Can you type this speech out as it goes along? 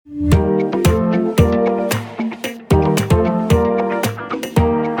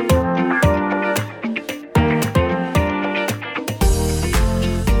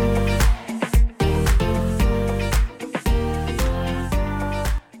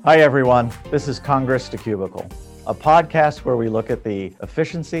Hi, everyone. This is Congress to Cubicle, a podcast where we look at the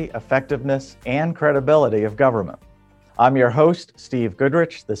efficiency, effectiveness, and credibility of government. I'm your host, Steve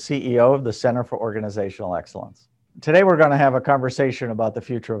Goodrich, the CEO of the Center for Organizational Excellence. Today, we're going to have a conversation about the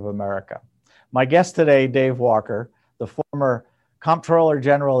future of America. My guest today, Dave Walker, the former Comptroller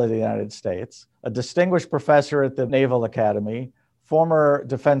General of the United States, a distinguished professor at the Naval Academy, former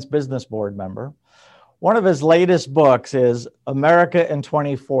Defense Business Board member. One of his latest books is America in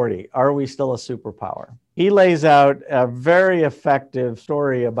 2040, Are We Still a Superpower? He lays out a very effective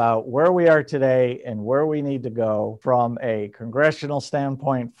story about where we are today and where we need to go from a congressional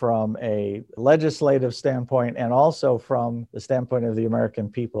standpoint, from a legislative standpoint, and also from the standpoint of the American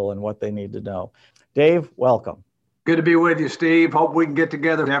people and what they need to know. Dave, welcome. Good to be with you, Steve. Hope we can get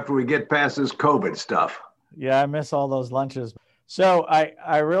together after we get past this COVID stuff. Yeah, I miss all those lunches. So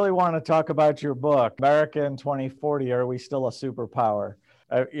I really want to talk about your book, America in 2040, Are We Still a Superpower?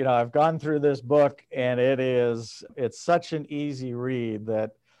 I've gone through this book and it's such an easy read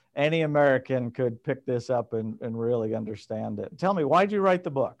that any American could pick this up and really understand it. Tell me, why'd you write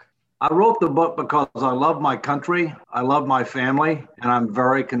the book? I wrote the book because I love my country, I love my family, and I'm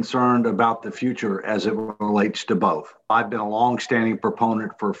very concerned about the future as it relates to both. I've been a longstanding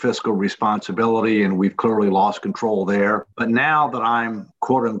proponent for fiscal responsibility, and we've clearly lost control there. But now that I'm,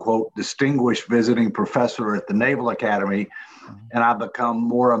 quote unquote, distinguished visiting professor at the Naval Academy, and I've become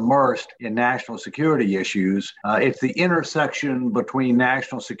more immersed in national security issues, it's the intersection between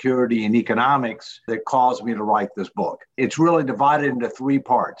national security and economics that caused me to write this book. It's really divided into three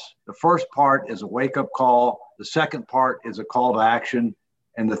parts. The first part is a wake-up call. The second part is a call to action.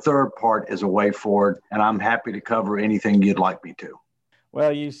 And the third part is a way forward. And I'm happy to cover anything you'd like me to.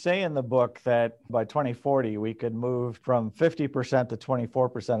 Well, you say in the book that by 2040, we could move from 50% to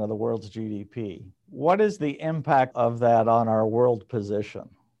 24% of the world's GDP. What is the impact of that on our world position?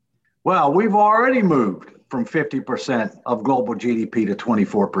 Well, we've already moved from 50% of global GDP to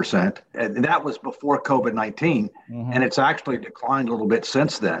 24%. And that was before COVID-19. And it's actually declined a little bit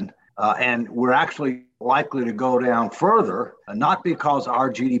since then. And we're actually likely to go down further, not because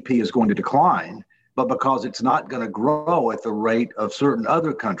our GDP is going to decline, but because it's not going to grow at the rate of certain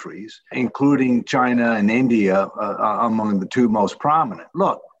other countries, including China and India, among the two most prominent.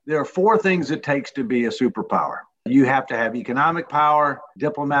 Look, there are four things it takes to be a superpower. You have to have economic power,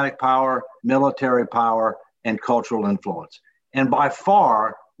 diplomatic power, military power, and cultural influence. And by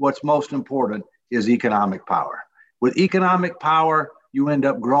far, what's most important is economic power. With economic power, you end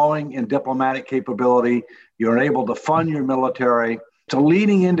up growing in diplomatic capability. You're able to fund your military. It's a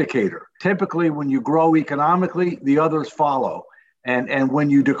leading indicator. Typically, when you grow economically, the others follow. And when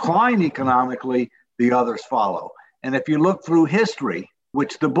you decline economically, the others follow. And if you look through history,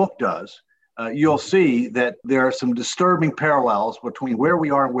 which the book does, you'll see that there are some disturbing parallels between where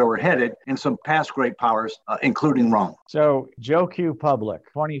we are and where we're headed and some past great powers, including Rome. So Joe Q. Public,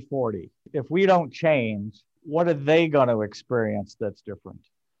 2040, if we don't change, what are they going to experience that's different?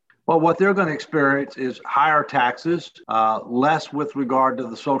 Well, what they're going to experience is higher taxes, less with regard to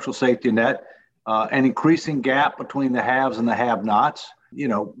the social safety net, an increasing gap between the haves and the have-nots.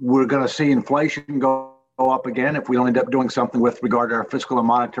 We're going to see inflation go up again if we don't end up doing something with regard to our fiscal and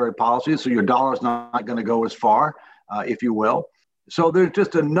monetary policies. So your dollar's not going to go as far, if you will. So there's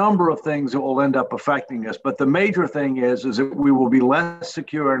just a number of things that will end up affecting us. But the major thing is that we will be less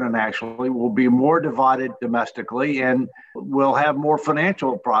secure internationally, we'll be more divided domestically, and we'll have more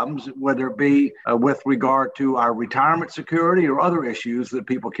financial problems, whether it be with regard to our retirement security or other issues that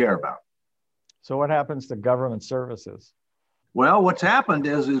people care about. So what happens to government services? Well, what's happened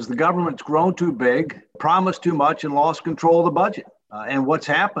is the government's grown too big, promised too much, and lost control of the budget. And what's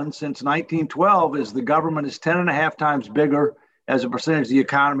happened since 1912 is the government is 10 and a half times bigger as a percentage of the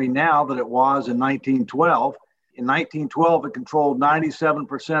economy now than it was in 1912. In 1912, it controlled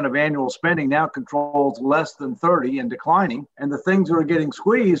 97% of annual spending, now controls less than 30 and declining. And the things that are getting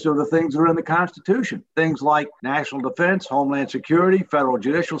squeezed are the things that are in the Constitution. Things like national defense, homeland security, federal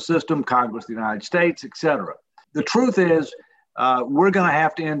judicial system, Congress of the United States, et cetera. The truth is, we're going to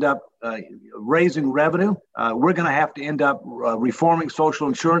have to end up raising revenue. We're going to have to end up reforming social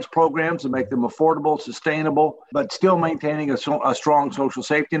insurance programs to make them affordable, sustainable, but still maintaining a strong social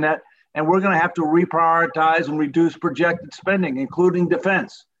safety net. And we're going to have to reprioritize and reduce projected spending, including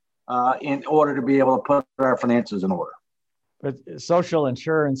defense, in order to be able to put our finances in order. But social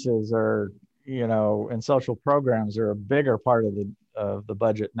insurances are, and social programs are a bigger part of the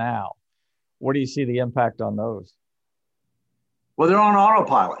budget now. What do you see the impact on those? Well, they're on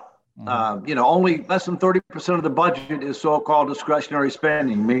autopilot. Only less than 30% of the budget is so-called discretionary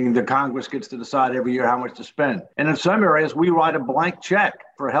spending, meaning the Congress gets to decide every year how much to spend. And in some areas, we write a blank check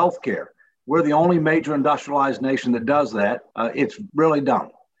for healthcare. We're the only major industrialized nation that does that. It's really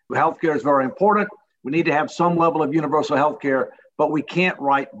dumb. Healthcare is very important. We need to have some level of universal healthcare, but we can't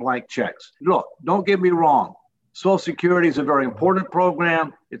write blank checks. Look, don't get me wrong. Social Security is a very important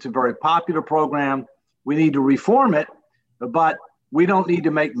program. It's a very popular program. We need to reform it, but we don't need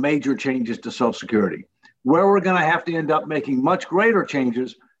to make major changes to Social Security. Where we're going to have to end up making much greater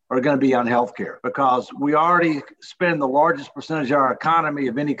changes are going to be on healthcare, because we already spend the largest percentage of our economy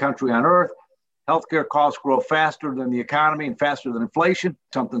of any country on earth. Healthcare costs grow faster than the economy and faster than inflation.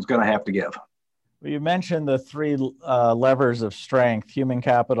 Something's going to have to give. Well, you mentioned the three levers of strength: human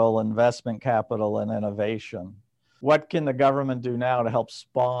capital, investment capital, and innovation. What can the government do now to help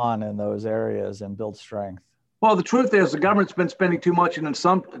spawn in those areas and build strength? Well, the truth is the government's been spending too much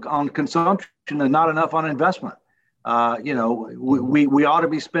on consumption and not enough on investment. We ought to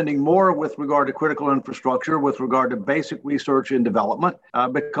be spending more with regard to critical infrastructure, with regard to basic research and development,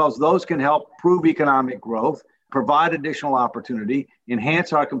 because those can help prove economic growth, provide additional opportunity,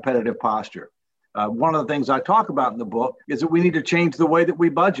 enhance our competitive posture. One of the things I talk about in the book is that we need to change the way that we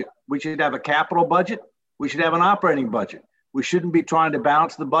budget. We should have a capital budget. We should have an operating budget. We shouldn't be trying to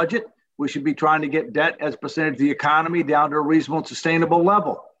balance the budget. We should be trying to get debt as a percentage of the economy down to a reasonable and sustainable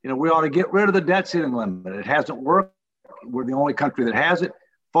level. We ought to get rid of the debt ceiling limit. It hasn't worked. We're the only country that has it.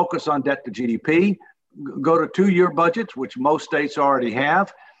 Focus on debt to GDP. Go to 2-year budgets, which most states already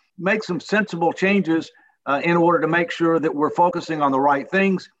have. Make some sensible changes in order to make sure that we're focusing on the right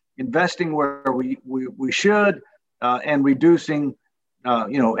things, investing where we should, and reducing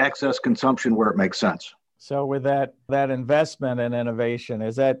excess consumption where it makes sense. So with that investment and innovation,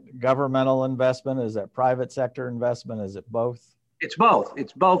 is that governmental investment? Is that private sector investment? Is it both? It's both.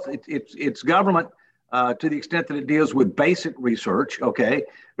 It's government to the extent that it deals with basic research, okay?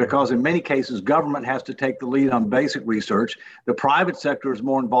 Because in many cases, government has to take the lead on basic research. The private sector is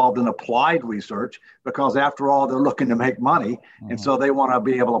more involved in applied research because, after all, they're looking to make money. And so they want to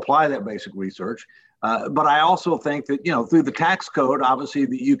be able to apply that basic research. But I also think that, through the tax code, obviously,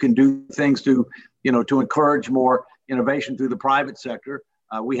 that you can do things to encourage more innovation through the private sector.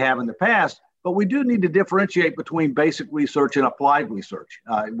 We have in the past, but we do need to differentiate between basic research and applied research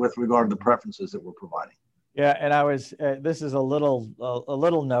with regard to the preferences that we're providing. Yeah, and I was, this is a little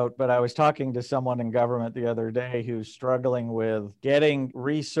note, but I was talking to someone in government the other day who's struggling with getting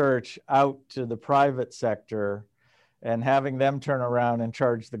research out to the private sector and having them turn around and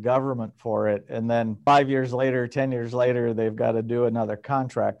charge the government for it. And then 5 years later, 10 years later, they've got to do another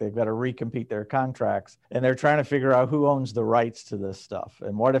contract. They've got to recompete their contracts. And they're trying to figure out who owns the rights to this stuff.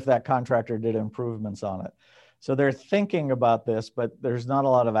 And what if that contractor did improvements on it? So they're thinking about this, but there's not a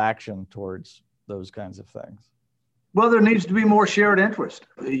lot of action towards those kinds of things. Well, there needs to be more shared interest.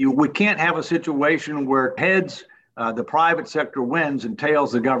 We can't have a situation where heads, the private sector wins and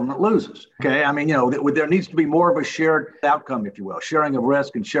tails, the government loses. Okay. I mean, there needs to be more of a shared outcome, if you will, sharing of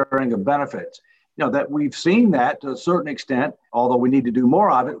risk and sharing of benefits. That we've seen that to a certain extent, although we need to do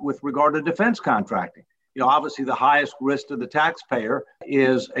more of it with regard to defense contracting. Obviously the highest risk to the taxpayer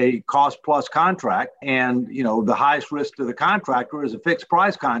is a cost plus contract. And, the highest risk to the contractor is a fixed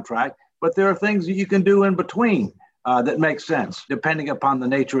price contract. But there are things that you can do in between that make sense, depending upon the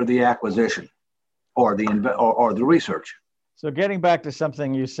nature of the acquisition or the research. So getting back to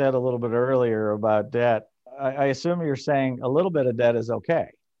something you said a little bit earlier about debt, I assume you're saying a little bit of debt is okay.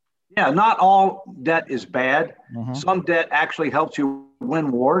 Yeah, not all debt is bad. Mm-hmm. Some debt actually helps you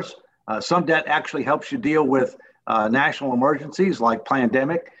win wars. Some debt actually helps you deal with national emergencies like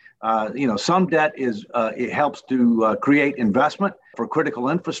pandemic. Some debt it helps to create investment for critical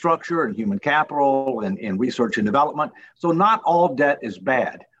infrastructure and human capital and research and development. So not all debt is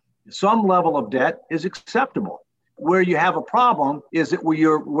bad. Some level of debt is acceptable. Where you have a problem is that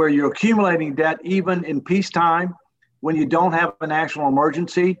where you're accumulating debt even in peacetime, when you don't have a national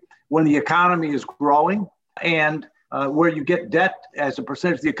emergency, when the economy is growing, and where you get debt as a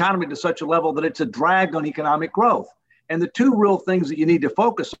percentage of the economy to such a level that it's a drag on economic growth. And the two real things that you need to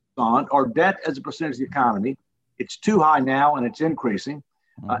focus on are debt as a percentage of the economy. It's too high now and it's increasing,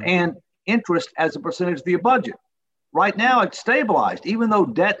 and interest as a percentage of the budget. Right now, it's stabilized. Even though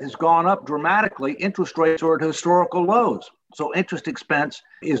debt has gone up dramatically, interest rates are at historical lows. So interest expense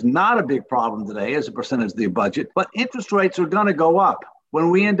is not a big problem today as a percentage of the budget, but interest rates are going to go up. When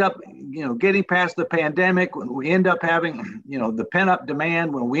we end up, getting past the pandemic, when we end up having, the pent-up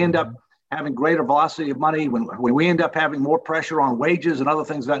demand, when we end up having greater velocity of money, when we end up having more pressure on wages and other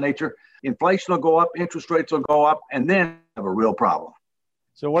things of that nature, inflation will go up, interest rates will go up, and then have a real problem.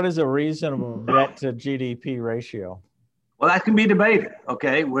 So what is a reasonable debt to GDP ratio? Well, that can be debated.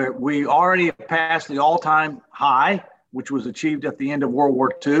 Okay, we already passed the all-time high, which was achieved at the end of World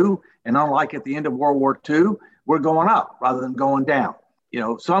War II. And unlike at the end of World War II, we're going up rather than going down.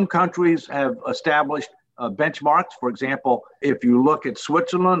 Some countries have established benchmarks. For example, if you look at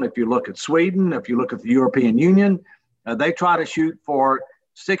Switzerland, if you look at Sweden, if you look at the European Union, they try to shoot for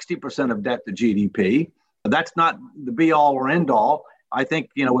 60% of debt to GDP. That's not the be all or end all. I think,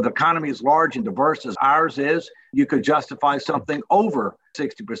 with economies large and diverse as ours is, you could justify something over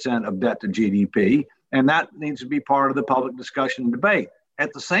 60% of debt to GDP. And that needs to be part of the public discussion and debate.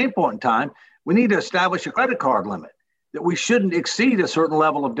 At the same point in time, we need to establish a credit card limit that we shouldn't exceed a certain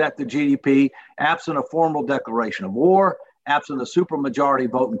level of debt to GDP absent a formal declaration of war, absent a supermajority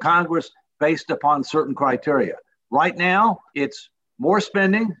vote in Congress based upon certain criteria. Right now, it's more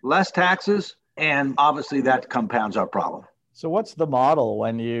spending, less taxes, and obviously that compounds our problem. So what's the model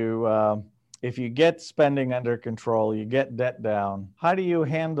when if you get spending under control, you get debt down, how do you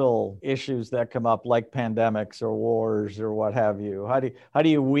handle issues that come up like pandemics or wars or what have you? How do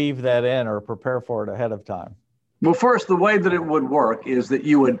you weave that in or prepare for it ahead of time? Well, first, the way that it would work is that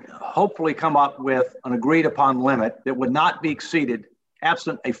you would hopefully come up with an agreed upon limit that would not be exceeded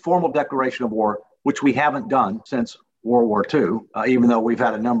absent a formal declaration of war, which we haven't done since World War II, even though we've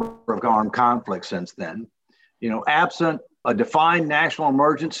had a number of armed conflicts since then. Absent a defined national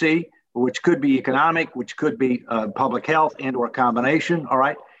emergency, which could be economic, which could be public health and or a combination, all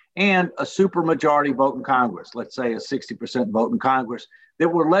right, and a supermajority vote in Congress, let's say a 60% vote in Congress, that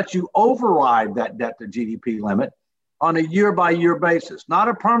will let you override that debt to GDP limit on a year-by-year basis, not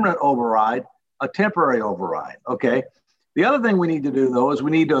a permanent override, a temporary override, okay? The other thing we need to do, though, is we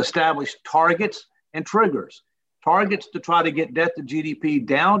need to establish targets and triggers. Targets to try to get debt to GDP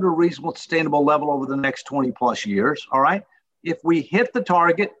down to a reasonable, sustainable level over the next 20 plus years, all right? If we hit the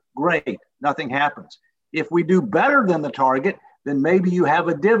target, great, nothing happens. If we do better than the target, then maybe you have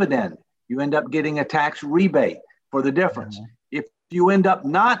a dividend. You end up getting a tax rebate for the difference. Mm-hmm. If you end up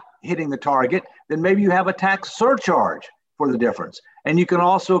not hitting the target, then maybe you have a tax surcharge for the difference. And you can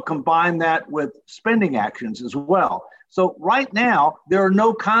also combine that with spending actions as well. So right now, there are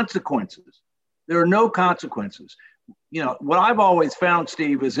no consequences. There are no consequences. What I've always found,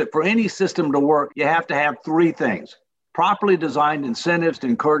 Steve, is that for any system to work, you have to have three things: properly designed incentives to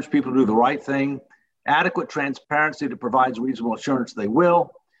encourage people to do the right thing, adequate transparency that provides reasonable assurance they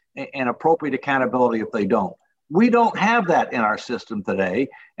will, and appropriate accountability if they don't. We don't have that in our system today.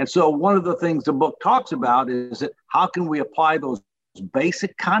 And so one of the things the book talks about is that how can we apply those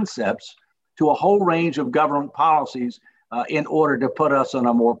basic concepts to a whole range of government policies in order to put us on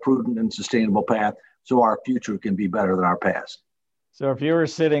a more prudent and sustainable path so our future can be better than our past. So if you were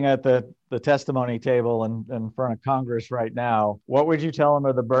sitting at the testimony table in front of Congress right now, what would you tell them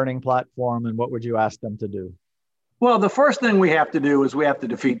are the burning platform and what would you ask them to do? Well, the first thing we have to do is we have to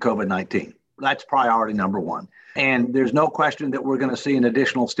defeat COVID-19. That's priority number one. And there's no question that we're going to see an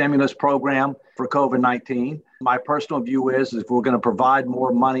additional stimulus program for COVID-19. My personal view is if we're going to provide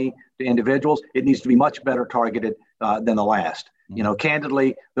more money to individuals, it needs to be much better targeted than the last.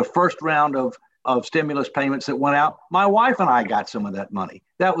 Candidly, the first round of stimulus payments that went out, my wife and I got some of that money.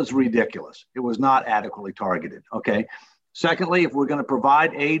 That was ridiculous. It was not adequately targeted, okay? Secondly, if we're going to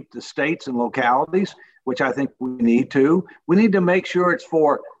provide aid to states and localities, which I think we need to make sure it's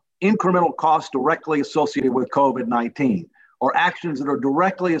for incremental costs directly associated with COVID-19 or actions that are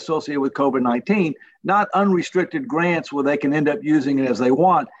directly associated with COVID-19, not unrestricted grants where they can end up using it as they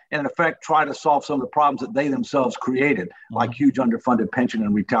want and in effect try to solve some of the problems that they themselves created, like huge underfunded pension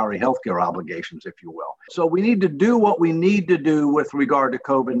and retiree healthcare obligations, if you will. So we need to do what we need to do with regard to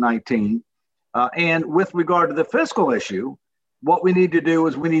COVID-19. And with regard to the fiscal issue, what we need to do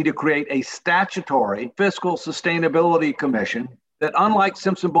is we need to create a statutory fiscal sustainability commission that, unlike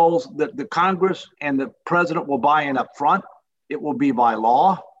Simpson Bowles, that the Congress and the president will buy in up front. It will be by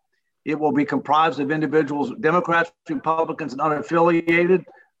law. It will be comprised of individuals, Democrats, Republicans, and unaffiliated,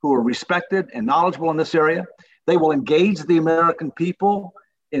 who are respected and knowledgeable in this area. They will engage the American people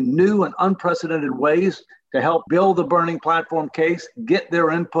in new and unprecedented ways to help build the burning platform case, get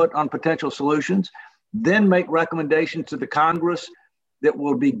their input on potential solutions, then make recommendations to the Congress that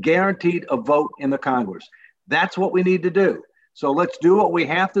will be guaranteed a vote in the Congress. That's what we need to do. So let's do what we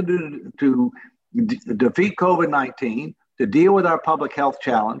have to do to defeat COVID-19, to deal with our public health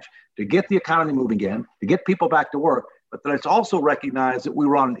challenge, to get the economy moving again, to get people back to work. But let's also recognize that we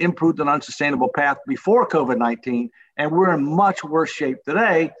were on an improved and unsustainable path before COVID-19, and we're in much worse shape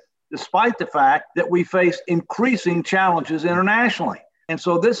today, despite the fact that we face increasing challenges internationally. And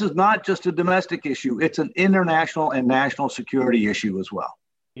so this is not just a domestic issue, it's an international and national security issue as well.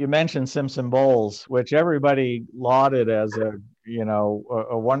 You mentioned Simpson Bowles, which everybody lauded as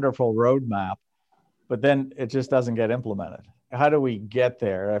a wonderful roadmap, but then it just doesn't get implemented. How do we get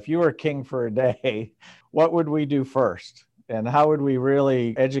there? If you were king for a day, what would we do first? And how would we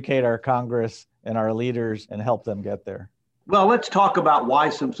really educate our Congress and our leaders and help them get there? Well, let's talk about why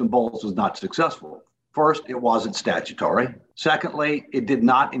Simpson Bowles was not successful. First, it wasn't statutory. Secondly, it did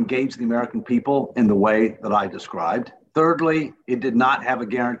not engage the American people in the way that I described. Thirdly, it did not have a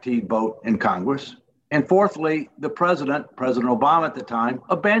guaranteed vote in Congress. And fourthly, the President Obama at the time,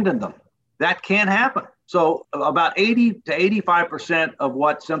 abandoned them. That can't happen. So about 80 to 85% of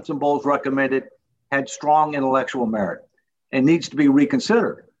what Simpson Bowles recommended had strong intellectual merit and needs to be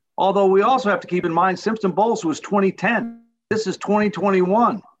reconsidered. Although we also have to keep in mind Simpson Bowles was 2010. This is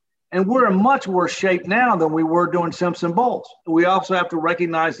 2021. And we're in much worse shape now than we were doing Simpson Bowles. We also have to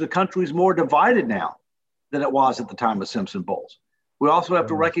recognize the country's more divided now than it was at the time of Simpson Bowles. We also have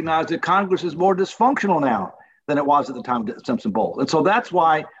to recognize that Congress is more dysfunctional now than it was at the time of Simpson Bowles. And so that's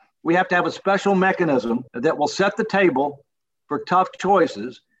why we have to have a special mechanism that will set the table for tough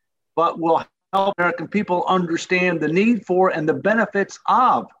choices, but will help American people understand the need for and the benefits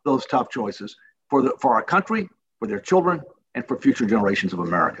of those tough choices for our country, for their children, and for future generations of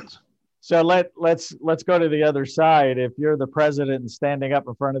Americans. So let's go to the other side. If you're the president and standing up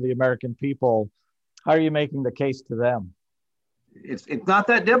in front of the American people, how are you making the case to them? It's not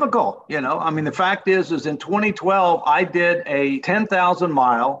that difficult. The fact is in 2012, I did a 10,000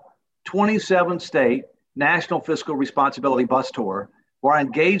 mile, 27 state national fiscal responsibility bus tour where I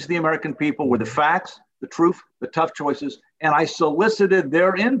engaged the American people with the facts, the truth, the tough choices, and I solicited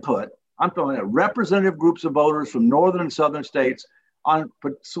their input. I'm talking about representative groups of voters from northern and southern states on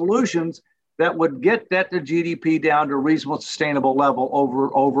solutions that would get debt to GDP down to a reasonable, sustainable level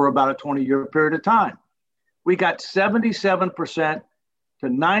over about a 20-year period of time. We got 77% to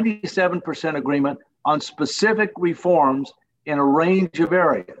 97% agreement on specific reforms in a range of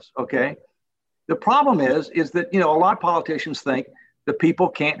areas, okay? The problem is that, a lot of politicians think the people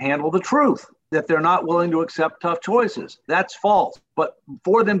can't handle the truth, that they're not willing to accept tough choices. That's false. But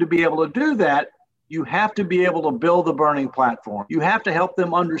for them to be able to do that, you have to be able to build a burning platform. You have to help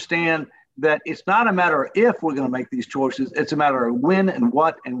them understand that it's not a matter of if we're going to make these choices, it's a matter of when and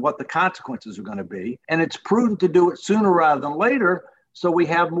what the consequences are going to be. And it's prudent to do it sooner rather than later so we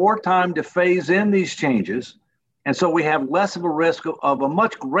have more time to phase in these changes. And so we have less of a risk of a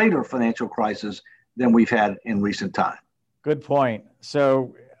much greater financial crisis than we've had in recent time. Good point.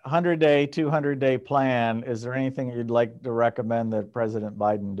 So 100-day, 200-day plan, is there anything you'd like to recommend that President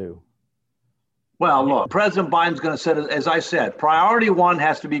Biden do? Well, look, President Biden's going to set, as I said, priority one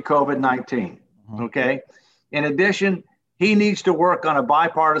has to be COVID-19, okay? In addition, he needs to work on a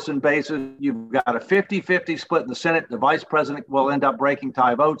bipartisan basis. You've got a 50-50 split in the Senate. The vice president will end up breaking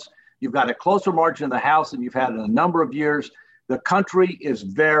tie votes. You've got a closer margin in the House than you've had in a number of years. The country is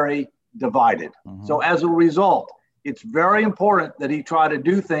very divided. So as a result, it's very important that he try to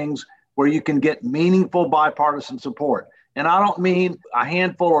do things where you can get meaningful bipartisan support. And I don't mean a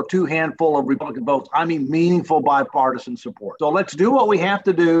handful or two handful of Republican votes. I mean meaningful bipartisan support. So let's do what we have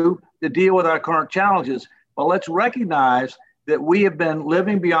to do to deal with our current challenges. But let's recognize that we have been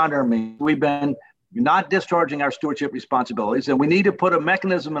living beyond our means. We've been not discharging our stewardship responsibilities. And we need to put a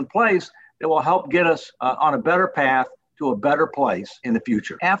mechanism in place that will help get us on a better path to a better place in the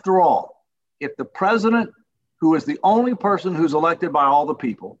future. After all, if the president, who is the only person who's elected by all the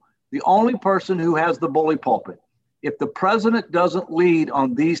people, the only person who has the bully pulpit, if the president doesn't lead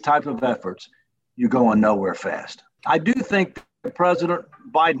on these types of efforts, you're going nowhere fast. I do think that President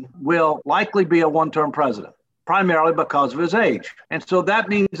Biden will likely be a one-term president, primarily because of his age. And so that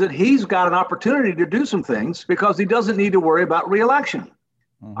means that he's got an opportunity to do some things because he doesn't need to worry about re-election.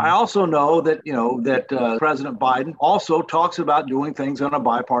 I also know that, President Biden also talks about doing things on a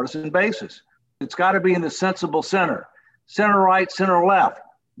bipartisan basis. It's got to be in the sensible center right, center left,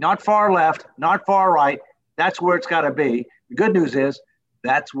 not far left, not far right. That's where it's got to be. The good news is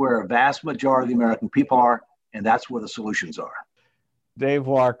that's where a vast majority of the American people are, and that's where the solutions are. Dave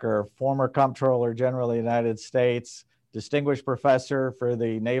Walker, former Comptroller General of the United States, distinguished professor for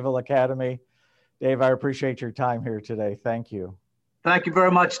the Naval Academy. Dave, I appreciate your time here today. Thank you. Thank you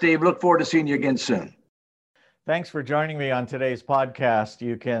very much, Steve. Look forward to seeing you again soon. Thanks for joining me on today's podcast.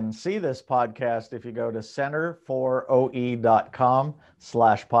 You can see this podcast if you go to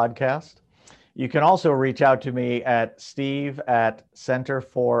centerforoe.com/podcast. You can also reach out to me at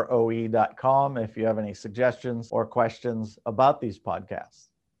steve@centerforoe.com if you have any suggestions or questions about these podcasts.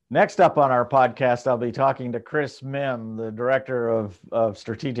 Next up on our podcast, I'll be talking to Chris Mim, the Director of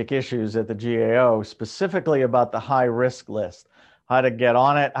Strategic Issues at the GAO, specifically about the high risk list. how to get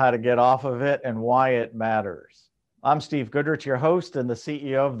on it, how to get off of it, and why it matters. I'm Steve Goodrich, your host and the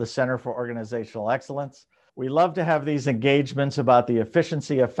CEO of the Center for Organizational Excellence. We love to have these engagements about the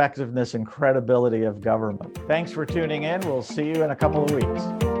efficiency, effectiveness, and credibility of government. Thanks for tuning in. We'll see you in a couple of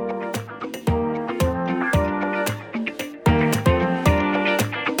weeks.